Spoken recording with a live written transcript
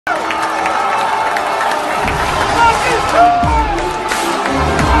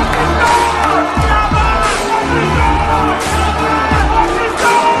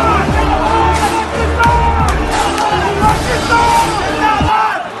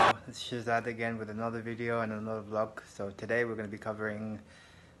Shazad again with another video and another vlog. So today we're going to be covering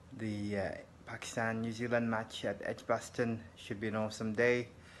the Pakistan-New Zealand match at Edgbaston. Should be an awesome day.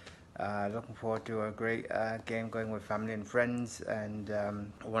 Looking forward to a great game going with family and friends, and I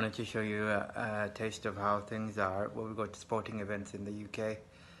wanted to show you a taste of how things are when we go to sporting events in the UK.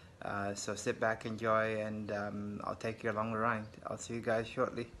 So sit back, enjoy, and I'll take you along the ride. I'll see you guys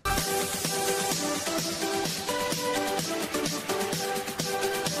shortly.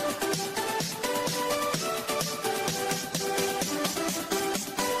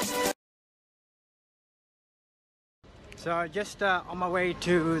 So just on my way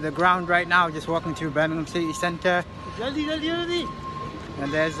to the ground right now, just walking through Birmingham City Centre. And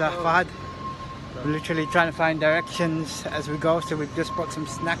there's Fahad. We're literally trying to find directions as we go, so we've just bought some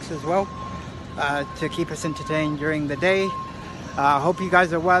snacks as well to keep us entertained during the day. Hope you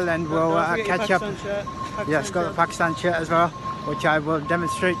guys are well, and we'll catch up. Yes, got the Pakistan shirt as well, which I will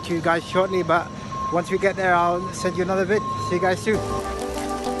demonstrate to you guys shortly, but once we get there I'll send you another vid. See you guys soon.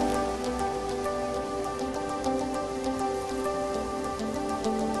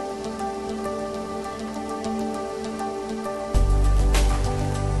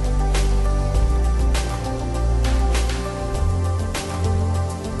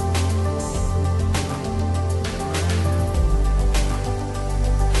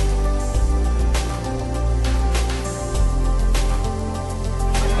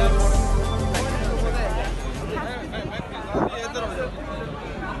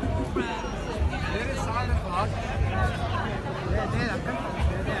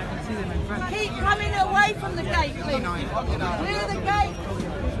 Keep coming away from the gate, please. Clear the gate.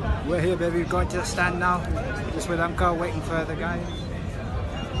 We're here, baby. We're going to the stand now. Just with Uncle, waiting for the guys.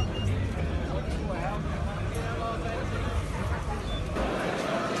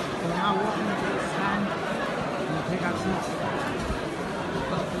 So now walking to the stand. We'll take our seats.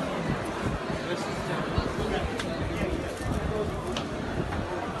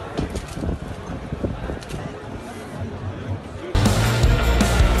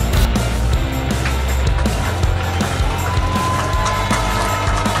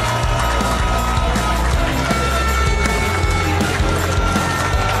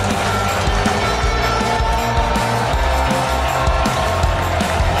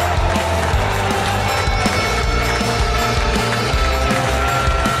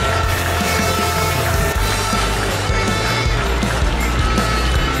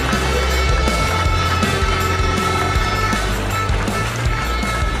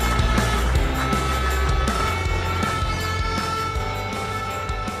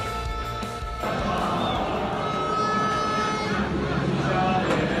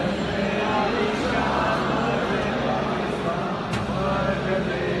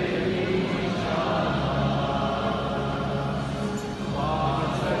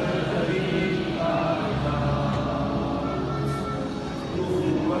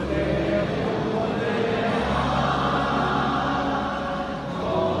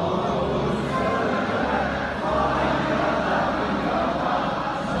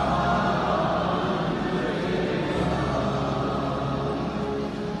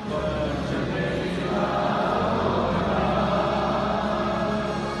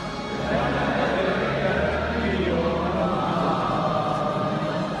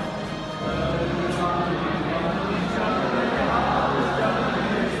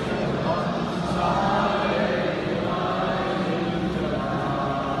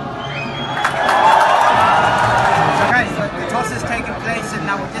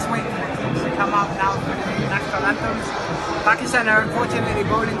 Pakistan are unfortunately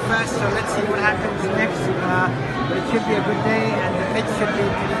bowling first, so let's see what happens next. But it should be a good day, and the pitch should be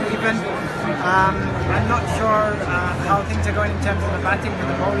pretty even. I'm not sure how things are going in terms of the batting, but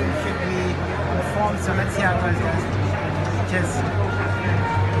the bowling should be on form, so let's see how it goes, guys. Cheers.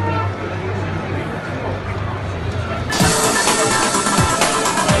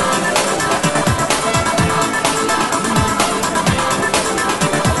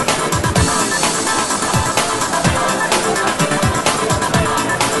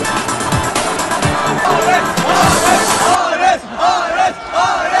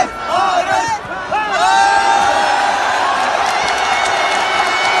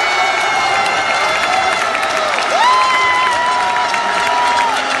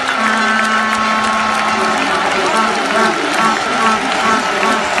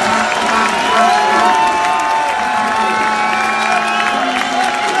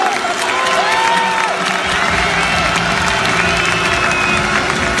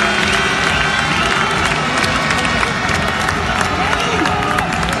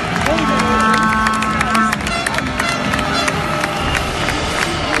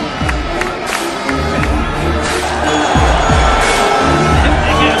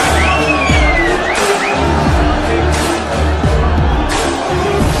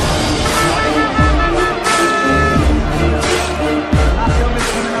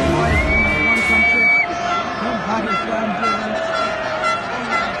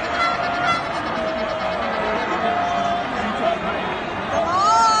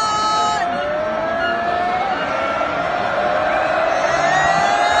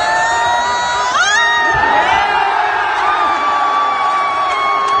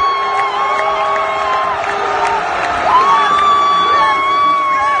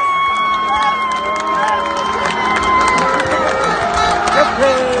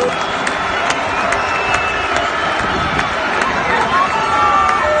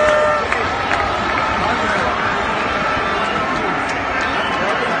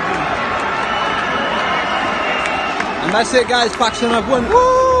 That's it, guys. Pakistan have won.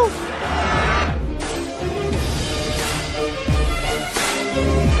 Woo!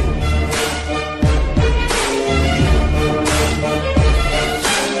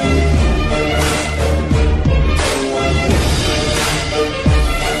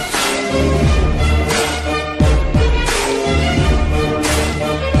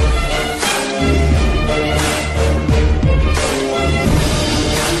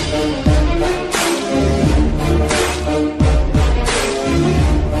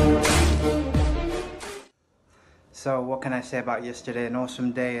 So what can I say about yesterday? An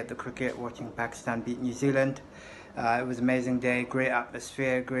awesome day at the cricket, watching Pakistan beat New Zealand. It was an amazing day, great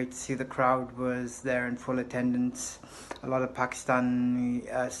atmosphere, great to see the crowd was there in full attendance. A lot of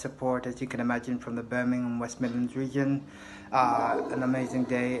Pakistani support, as you can imagine, from the Birmingham, West Midlands region. An amazing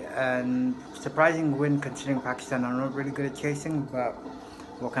day and surprising win considering Pakistan are not really good at chasing, but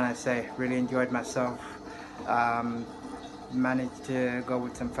what can I say, really enjoyed myself. Managed to go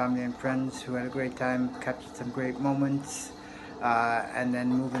with some family and friends who had a great time, captured some great moments, and then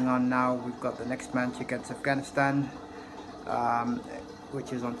moving on now, we've got the next match against Afghanistan,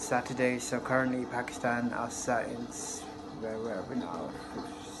 which is on Saturday. So currently Pakistan are sat in, where are we now,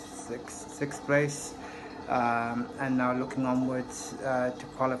 sixth place, and now looking onwards to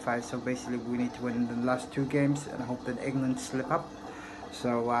qualify. So basically we need to win the last two games and hope that England slip up.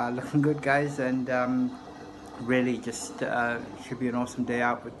 So looking good, guys, and really just should be an awesome day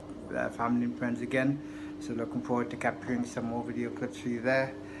out with family and friends again. So looking forward to capturing some more video clips for you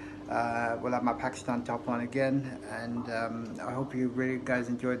there. We'll have my Pakistan top on again, and I hope you really guys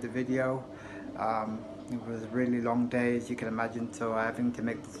enjoyed the video. It was a really long day, as you can imagine, so having to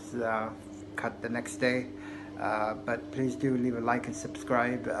make this cut the next day. But please do leave a like and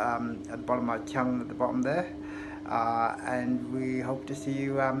subscribe at the bottom of my channel at the bottom there. And we hope to see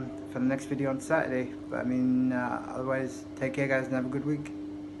you for the next video on Saturday. But I mean, otherwise, take care, guys, and have a good week.